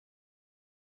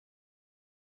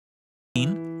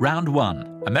Round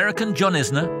 1. American John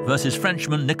Isner versus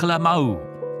Frenchman Nicolas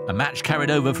Mahut. A match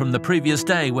carried over from the previous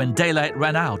day when daylight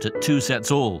ran out at 2 sets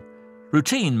all.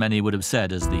 Routine, many would have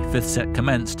said, as the 5th set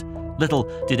commenced. Little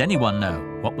did anyone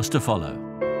know what was to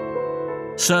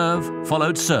follow. Serve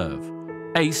followed serve.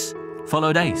 Ace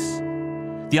followed ace.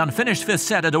 The unfinished 5th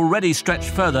set had already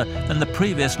stretched further than the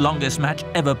previous longest match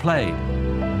ever played.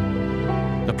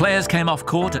 The players came off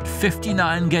court at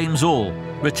 59 games all,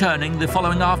 returning the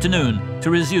following afternoon to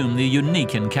resume the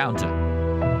unique encounter.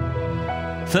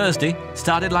 Thursday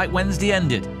started like Wednesday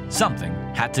ended. Something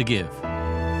had to give.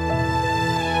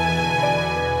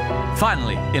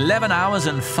 Finally, 11 hours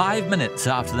and 5 minutes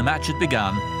after the match had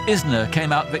begun, Isner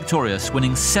came out victorious,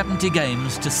 winning 70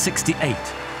 games to 68.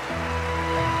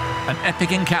 An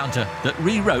epic encounter that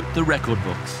rewrote the record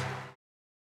books.